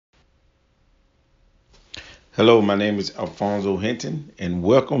Hello, my name is Alfonso Hinton, and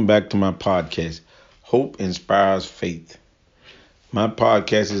welcome back to my podcast, Hope Inspires Faith. My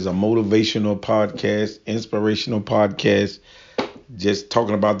podcast is a motivational podcast, inspirational podcast, just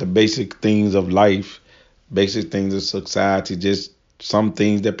talking about the basic things of life, basic things of society, just some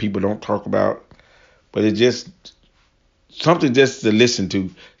things that people don't talk about, but it's just something just to listen to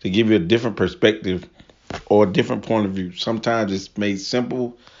give you a different perspective or a different point of view. Sometimes it's made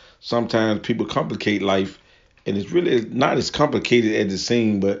simple, sometimes people complicate life, and it's really not as complicated as it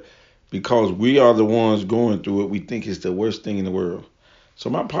seems, but because we are the ones going through it, we think it's the worst thing in the world. So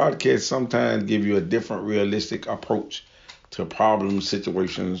my podcast sometimes give you a different realistic approach to problems,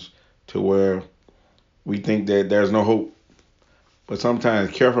 situations, to where we think that there's no hope. But sometimes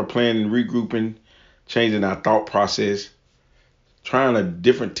careful planning, regrouping, changing our thought process, trying a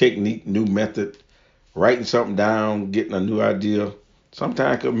different technique, new method, writing something down, getting a new idea,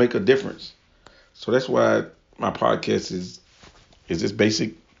 sometimes could make a difference. So that's why my podcast is just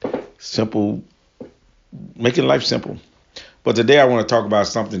basic, simple, making life simple. But today I want to talk about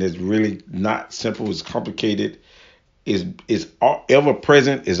something that's really not simple. It's complicated. Is ever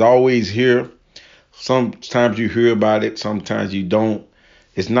present. Is always here. Sometimes you hear about it. Sometimes you don't.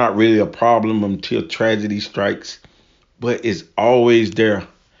 It's not really a problem until tragedy strikes, but it's always there.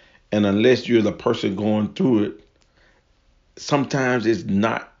 And unless you're the person going through it, sometimes it's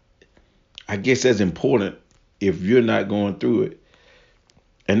not, I guess, as important if you're not going through it.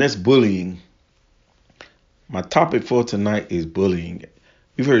 And that's bullying. My topic for tonight is bullying.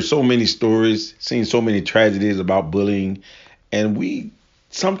 We've heard so many stories, seen so many tragedies about bullying, and we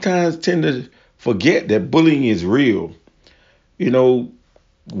sometimes tend to forget that bullying is real. You know,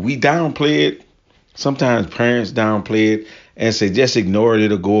 we downplay it. Sometimes parents downplay it and say just ignore it,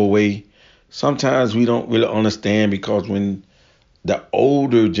 it'll go away. Sometimes we don't really understand because when the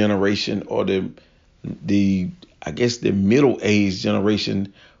older generation or the I guess the middle aged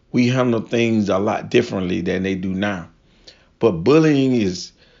generation, we handle things a lot differently than they do now. But bullying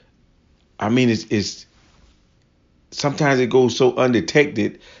is, I mean, it's sometimes it goes so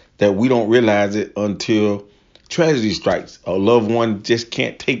undetected that we don't realize it until tragedy strikes. A loved one just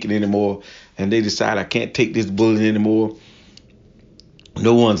can't take it anymore, and they decide I can't take this bullying anymore.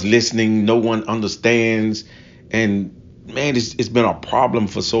 No one's listening, no one understands, and man, it's been a problem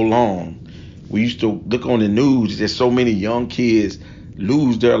for so long. We used to look on the news, there's so many young kids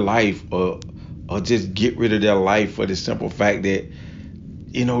lose their life or just get rid of their life for the simple fact that,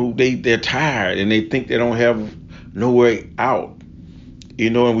 they're tired and they think they don't have no way out.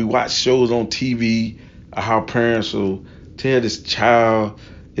 And we watch shows on TV how parents will tell this child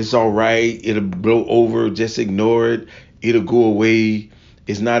it's all right, it'll blow over, just ignore it, it'll go away,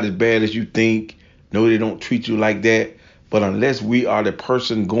 it's not as bad as you think. No, they don't treat you like that. But unless we are the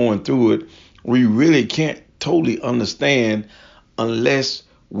person going through it, we really can't totally understand unless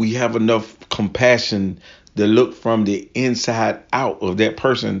we have enough compassion to look from the inside out of that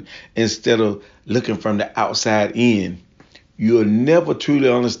person instead of looking from the outside in. You'll never truly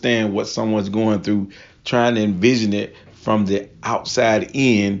understand what someone's going through trying to envision it from the outside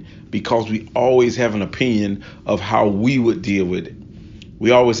in because we always have an opinion of how we would deal with it. We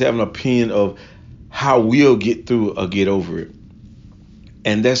always have an opinion of how we'll get through or get over it.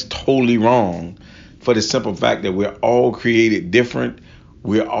 And that's totally wrong for the simple fact that we're all created different.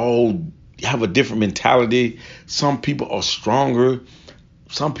 We all have a different mentality. Some people are stronger,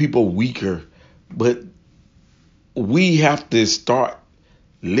 some people weaker. But we have to start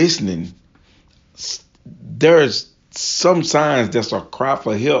listening. There's some signs that's a cry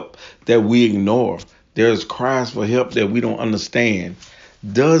for help that we ignore. There's cries for help that we don't understand.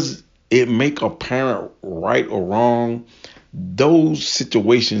 Does it make a parent right or wrong? Those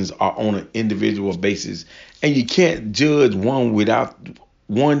situations are on an individual basis, and you can't judge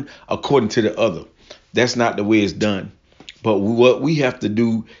one according to the other. That's not the way it's done. But what we have to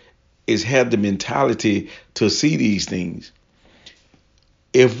do is have the mentality to see these things.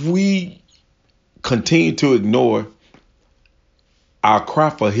 If we continue to ignore our cry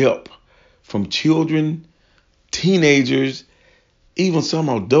for help from children, teenagers, even some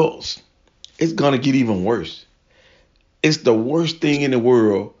adults, it's going to get even worse. It's the worst thing in the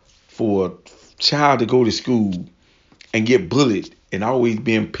world for a child to go to school and get bullied and always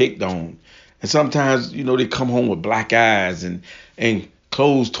being picked on. And sometimes, they come home with black eyes and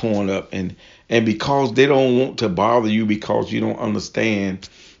clothes torn up. And because they don't want to bother you because you don't understand,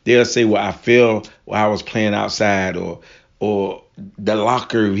 they'll say, well, I fell while I was playing outside, or the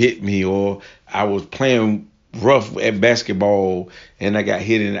locker hit me, or I was playing rough at basketball and I got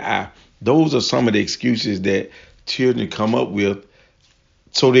hit in the eye. Those are some of the excuses that children come up with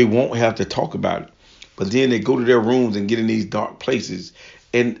so they won't have to talk about it. But then they go to their rooms and get in these dark places,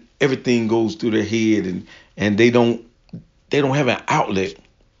 and everything goes through their head, and they don't have an outlet.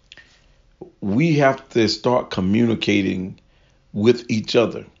 We have to start communicating with each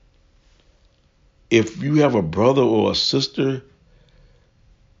other. If you have a brother or a sister,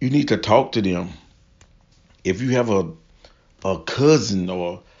 you need to talk to them. If you have a cousin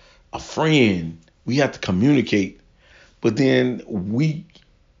or a friend, we have to communicate. But then we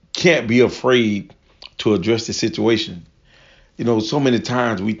can't be afraid to address the situation. So many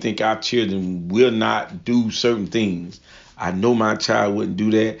times we think our children will not do certain things. I know my child wouldn't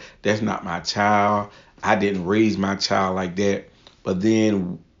do that. That's not my child. I didn't raise my child like that. But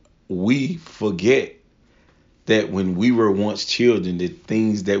then we forget that when we were once children, the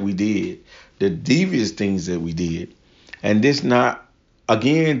things that we did, the devious things that we did. And this is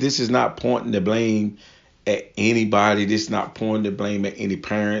not pointing the blame at anybody. This is not pointing the blame at any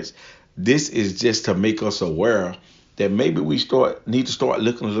parents. This is just to make us aware that maybe we need to start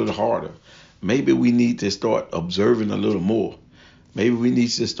looking a little harder. Maybe we need to start observing a little more. Maybe we need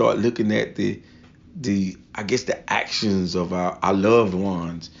to start looking at the actions of our loved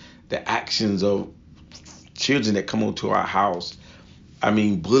ones, the actions of children that come onto our house. I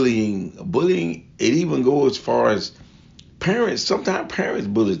mean, bullying, it even goes as far as parents. Sometimes parents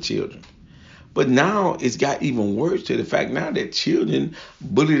bully children. But now it's got even worse to the fact now that children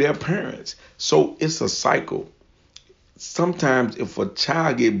bully their parents. So it's a cycle. Sometimes if a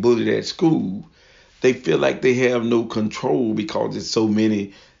child get bullied at school, they feel like they have no control because there's so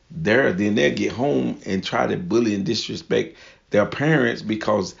many there. Then they'll get home and try to bully and disrespect their parents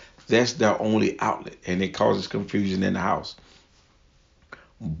because that's their only outlet, and it causes confusion in the house.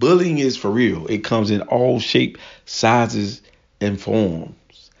 Bullying is for real. It comes in all shapes, sizes, and forms.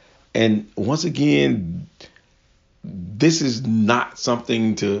 And once again, this is not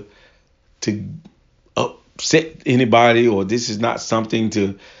something to upset anybody, or this is not something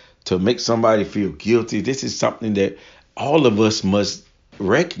to make somebody feel guilty. This is something that all of us must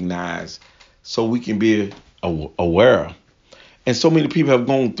recognize so we can be aware. And so many people have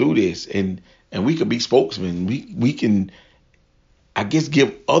gone through this, and we can be spokesmen. We can, I guess,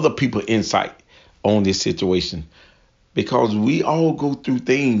 give other people insight on this situation, because we all go through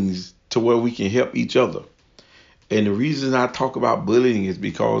things to where we can help each other. And the reason I talk about bullying is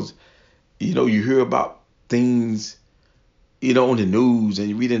because, you hear about things, on the news, and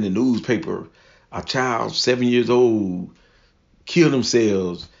you read in the newspaper, a child 7 years old killed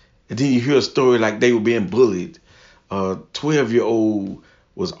themselves. And then you hear a story like they were being bullied. A 12-year-old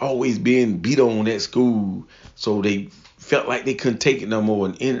was always being beat on at school, so they felt like they couldn't take it no more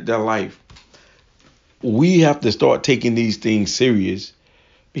and ended their life. We have to start taking these things serious,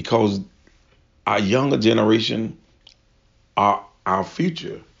 because our younger generation are our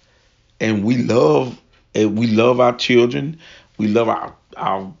future, and we love our children. We love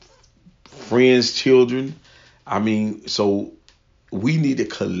our friends' children. I mean, so we need to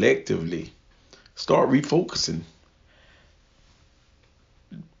collectively start refocusing.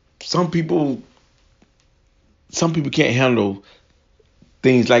 Some people can't handle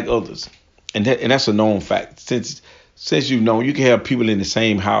things like others, and that's a known fact. Since you can have people in the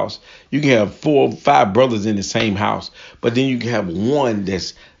same house. You can have 4 or 5 brothers in the same house, but then you can have one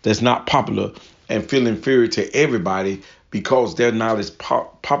that's not popular and feel inferior to everybody because they're not as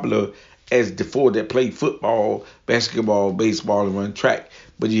popular as the 4 that play football, basketball, baseball, and run track.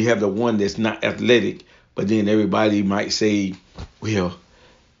 But you have the one that's not athletic, but then everybody might say, well,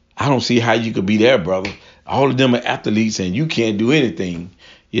 I don't see how you could be their brother. All of them are athletes and you can't do anything.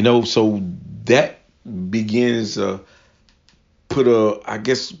 So that begins to put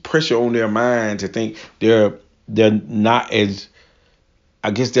pressure on their mind to think they're not as,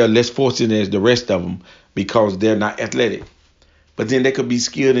 they're less fortunate as the rest of them because they're not athletic. But then they could be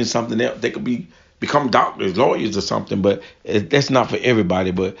skilled in something else. They could become doctors, lawyers, or something. But that's not for everybody.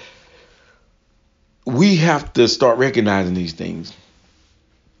 But we have to start recognizing these things,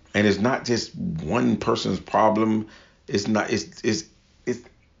 and it's not just one person's problem. It's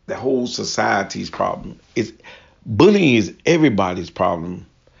the whole society's problem. Bullying is everybody's problem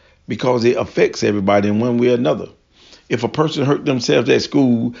because it affects everybody in one way or another. If a person hurt themselves at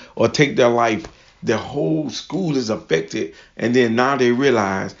school or take their life, the whole school is affected. And then now they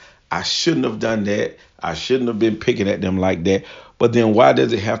realize, I shouldn't have done that. I shouldn't have been picking at them like that. But then why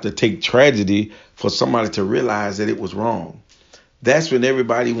does it have to take tragedy for somebody to realize that it was wrong? That's when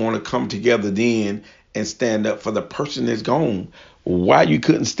everybody want to come together then and stand up for the person that's gone. Why you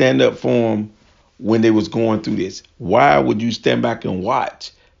couldn't stand up for them when they was going through this? Why would you stand back and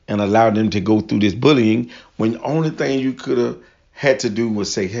watch and allow them to go through this bullying when the only thing you could have had to do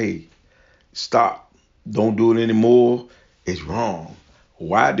was say, hey, stop. don't do it anymore, it's wrong.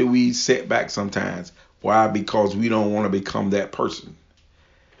 Why do we set back sometimes? Why? Because we don't want to become that person.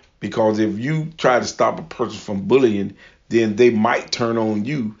 Because if you try to stop a person from bullying, then they might turn on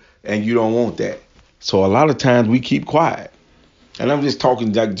you, and you don't want that. So a lot of times we keep quiet. And I'm just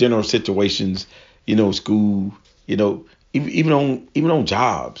talking like general situations, school, even on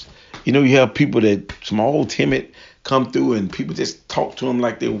jobs. You have people that small, timid, come through, and people just talk to them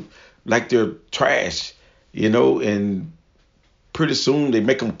like they're trash, and pretty soon they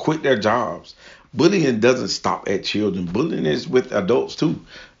make them quit their jobs. Bullying doesn't stop at children. Bullying is with adults too,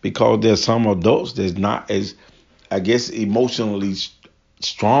 because there's some adults that's not as, I guess, emotionally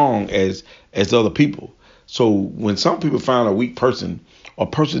strong as other people. So when some people find a weak person, or a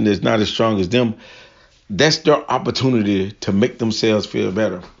person that's not as strong as them, that's their opportunity to make themselves feel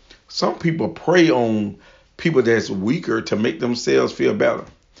better. Some people prey on people that's weaker to make themselves feel better.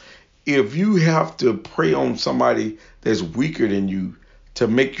 If you have to prey on somebody that's weaker than you to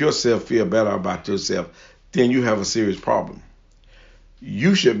make yourself feel better about yourself, then you have a serious problem.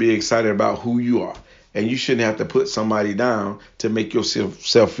 You should be excited about who you are, and you shouldn't have to put somebody down to make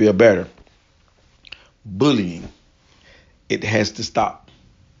yourself feel better. Bullying, it has to stop.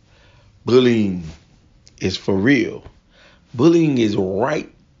 Bullying is for real. Bullying is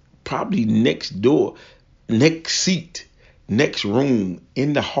right, probably next door, next seat, next room,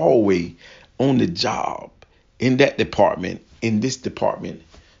 in the hallway, on the job, in that department, in this department.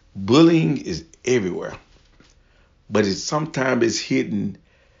 Bullying is everywhere. But sometimes it's hidden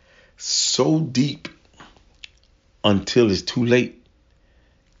so deep until it's too late,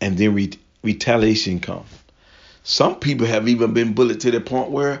 and then retaliation comes. Some people have even been bullied to the point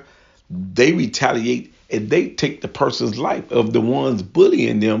where they retaliate and they take the person's life of the ones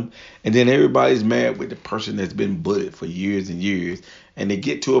bullying them, and then everybody's mad with the person that's been bullied for years and years, and they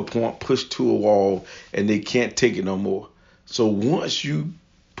get to a point, pushed to a wall, and they can't take it no more. So once you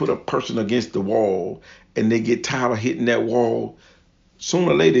put a person against the wall and they get tired of hitting that wall,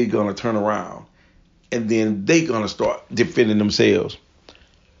 sooner or later they're gonna turn around, and then they're gonna start defending themselves.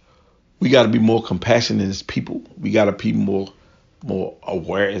 We got to be more compassionate as people. We got to be more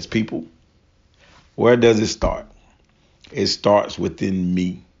aware as people. Where does it start? It starts within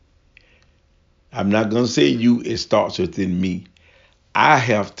me. I'm not going to say you, it starts within me. I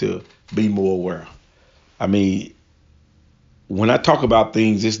have to be more aware. I mean, when I talk about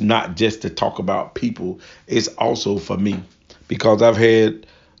things, it's not just to talk about people, it's also for me. Because I've had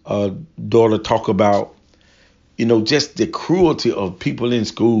a daughter talk about, just the cruelty of people in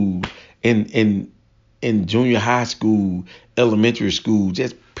school, in junior high school, elementary school.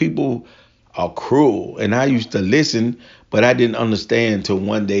 Just people are cruel. And I used to listen, but I didn't understand until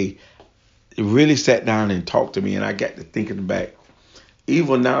one day it really sat down and talked to me, and I got to thinking back.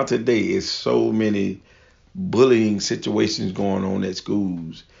 Even now today, it's so many bullying situations going on at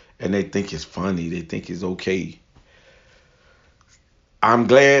schools, and they think it's funny. They think it's okay. I'm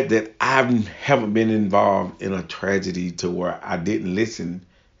glad that I haven't been involved in a tragedy to where I didn't listen,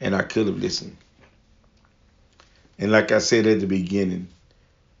 and I could have listened. And like I said at the beginning,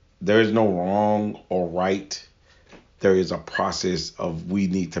 there is no wrong or right. There is a process of we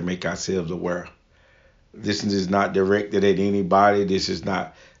need to make ourselves aware. This is not directed at anybody. This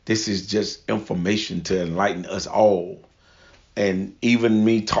is just information to enlighten us all. And even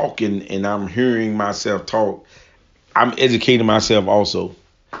me talking and I'm hearing myself talk, I'm educating myself also,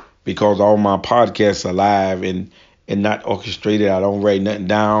 because all my podcasts are live and not orchestrated. I don't write nothing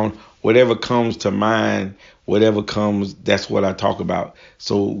down. Whatever comes to mind, whatever comes, that's what I talk about.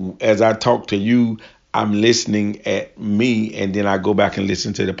 So as I talk to you, I'm listening at me, and then I go back and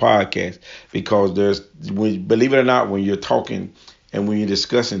listen to the podcast, because believe it or not, when you're talking and when you're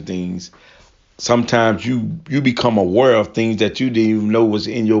discussing things, sometimes you become aware of things that you didn't even know was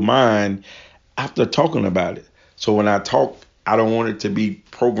in your mind after talking about it. So when I talk, I don't want it to be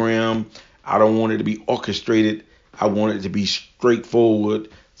programmed. I don't want it to be orchestrated. I want it to be straightforward.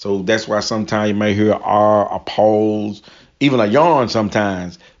 So that's why sometimes you may hear a pause, even a yawn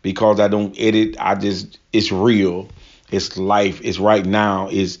sometimes, because I don't edit. It's real. It's life. It's right now.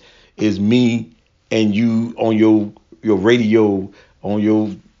 It's me and you on your radio, on your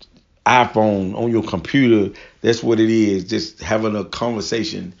iPhone, on your computer. That's what it is. Just having a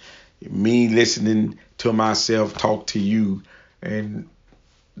conversation. Me listening to myself talk to you. And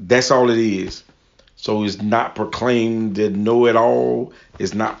that's all it is. So it's not proclaimed to know it all.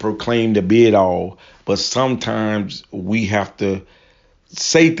 It's not proclaimed to be it all. But sometimes we have to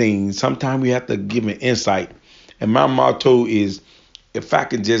say things. Sometimes we have to give an insight. And my motto is, if I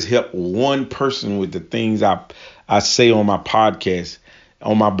can just help one person with the things I say on my podcast,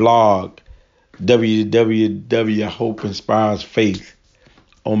 on my blog, www. Hope Inspires Faith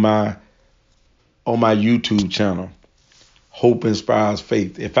on my YouTube channel. Hope Inspires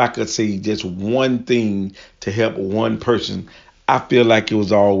Faith. If I could say just one thing to help one person, I feel like it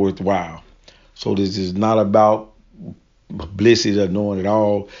was all worthwhile. So this is not about publicity or knowing it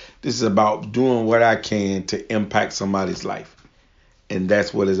all. This is about doing what I can to impact somebody's life. And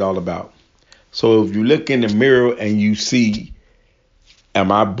that's what it's all about. So if you look in the mirror and you see,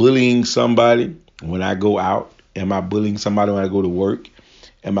 am I bullying somebody when I go out? Am I bullying somebody when I go to work?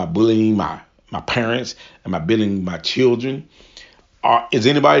 Am I bullying my parents? Am I bullying my children? Or is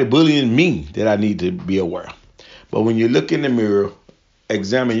anybody bullying me that I need to be aware? But when you look in the mirror,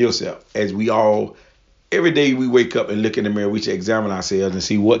 examine yourself. As we all, every day we wake up and look in the mirror, we should examine ourselves and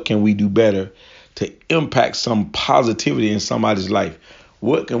see what can we do better to impact some positivity in somebody's life.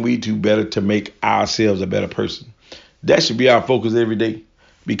 What can we do better to make ourselves a better person? That should be our focus every day,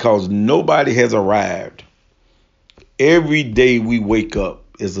 because nobody has arrived. Every day we wake up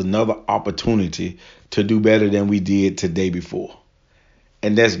is another opportunity to do better than we did today before.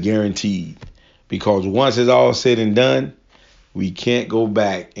 And that's guaranteed, because once it's all said and done, we can't go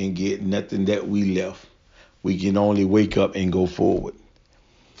back and get nothing that we left. We can only wake up and go forward.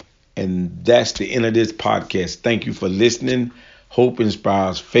 And that's the end of this podcast. Thank you for listening. Hope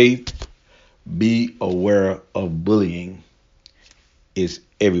Inspires Faith. Be aware of bullying. It's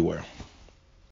everywhere.